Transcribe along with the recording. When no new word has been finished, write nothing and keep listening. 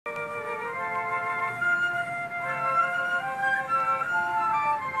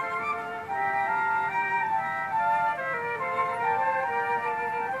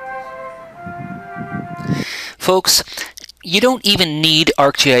Folks, you don't even need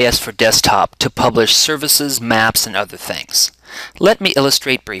ArcGIS for desktop to publish services, maps, and other things. Let me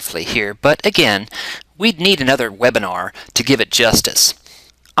illustrate briefly here, but again, we'd need another webinar to give it justice.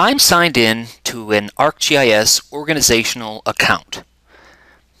 I'm signed in to an ArcGIS organizational account,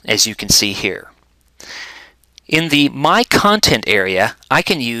 as you can see here. In the My Content area, I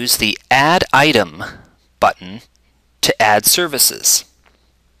can use the Add Item button to add services.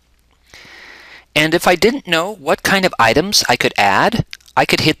 And if I didn't know what kind of items I could add, I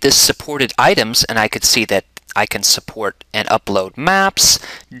could hit this Supported Items and I could see that I can support and upload maps,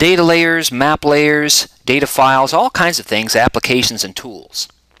 data layers, map layers, data files, all kinds of things, applications and tools.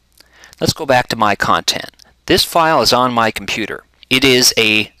 Let's go back to My Content. This file is on my computer. It is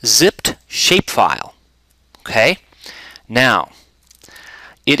a zipped shapefile. Okay? Now,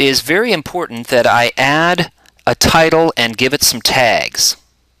 it is very important that I add a title and give it some tags.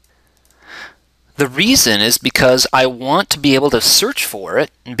 The reason is because I want to be able to search for it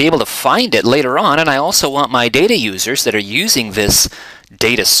and be able to find it later on, and I also want my data users that are using this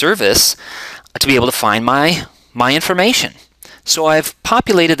data service to be able to find my information. So I've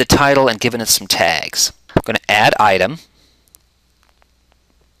populated the title and given it some tags. I'm going to add item.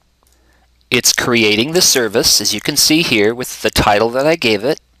 It's creating the service, as you can see here, with the title that I gave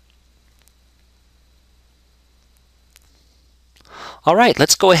it. All right,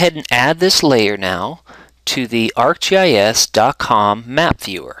 let's go ahead and add this layer now to the ArcGIS.com map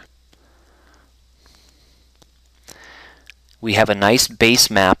viewer. We have a nice base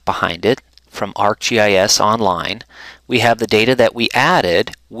map behind it from ArcGIS Online. We have the data that we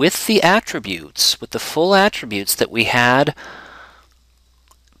added with the attributes, with the full attributes that we had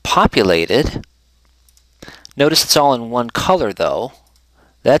populated. Notice it's all in one color though.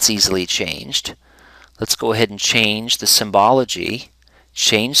 That's easily changed. Let's go ahead and change the symbology,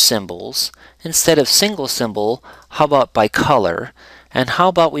 change symbols. Instead of single symbol, how about by color? And how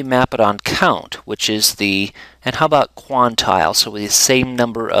about we map it on count, which is and how about quantile, so with the same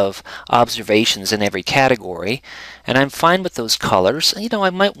number of observations in every category. And I'm fine with those colors. You know,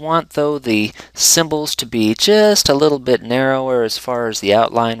 I might want, though, the symbols to be just a little bit narrower as far as the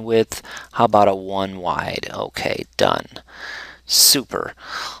outline width. How about a 1 wide? Okay, done. Super.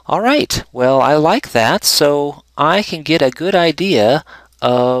 All right, well, I like that, so I can get a good idea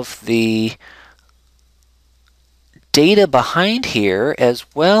of the data behind here as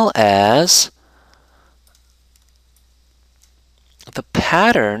well as the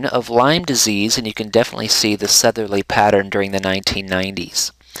pattern of Lyme disease, and you can definitely see the southerly pattern during the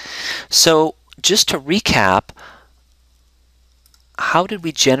 1990s. So just to recap, how did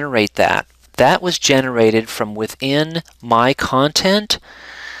we generate that? That was generated from within My Content.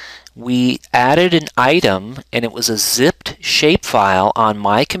 We added an item, and it was a zipped shapefile on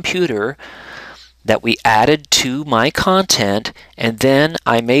my computer that we added to My Content, and then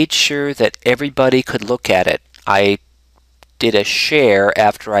I made sure that everybody could look at it. I did a share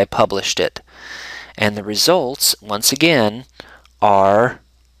after I published it. And the results, once again, are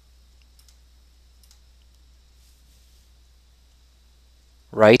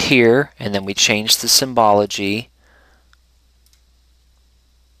right here, and then we change the symbology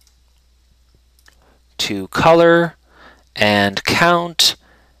to color and count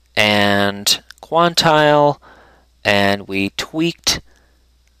and quantile, and we tweaked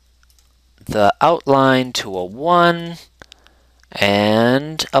the outline to a 1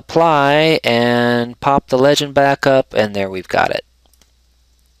 and apply and pop the legend back up, and there we've got it.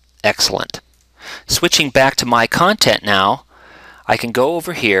 Excellent. Switching back to My Content now, I can go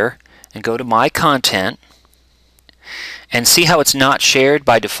over here and go to My Content and see how it's not shared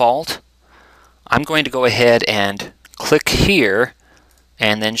by default. I'm going to go ahead and click here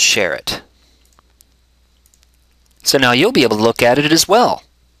and then share it. So now you'll be able to look at it as well.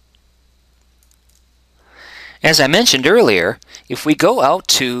 As I mentioned earlier, if we go out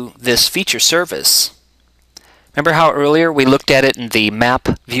to this feature service, remember how earlier we looked at it in the map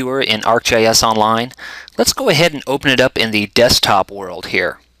viewer in ArcGIS Online? Let's go ahead and open it up in the desktop world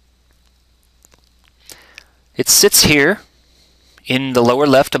here. It sits here in the lower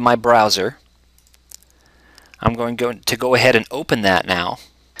left of my browser. I'm going to go ahead and open that now.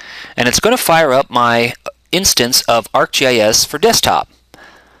 And it's going to fire up my instance of ArcGIS for desktop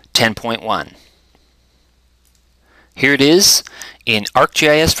 10.1. Here it is in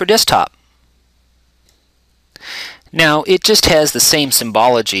ArcGIS for desktop. Now it just has the same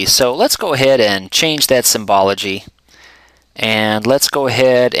symbology, so let's go ahead and change that symbology, and let's go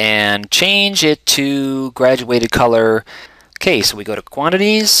ahead and change it to graduated color. Okay, so we go to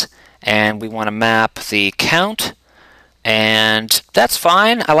quantities and we want to map the count, And that's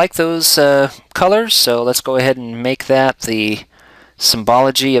fine. I like those colors, so let's go ahead and make that the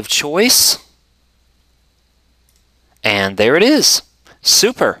symbology of choice. And there it is.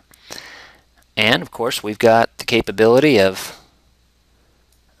 Super. And of course we've got the capability of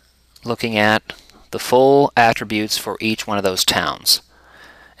looking at the full attributes for each one of those towns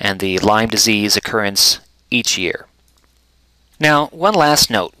and the Lyme disease occurrence each year. Now, one last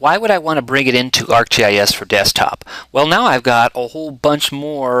note. Why would I want to bring it into ArcGIS for desktop? Well, now I've got a whole bunch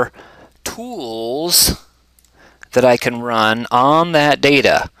more tools that I can run on that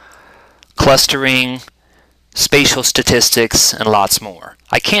data. Clustering, spatial statistics, and lots more.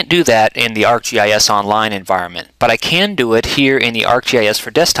 I can't do that in the ArcGIS Online environment, but I can do it here in the ArcGIS for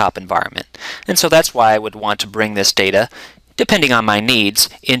desktop environment. And so that's why I would want to bring this data, depending on my needs,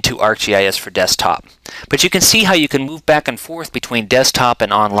 into ArcGIS for desktop. But you can see how you can move back and forth between desktop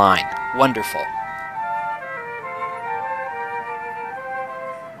and online. Wonderful.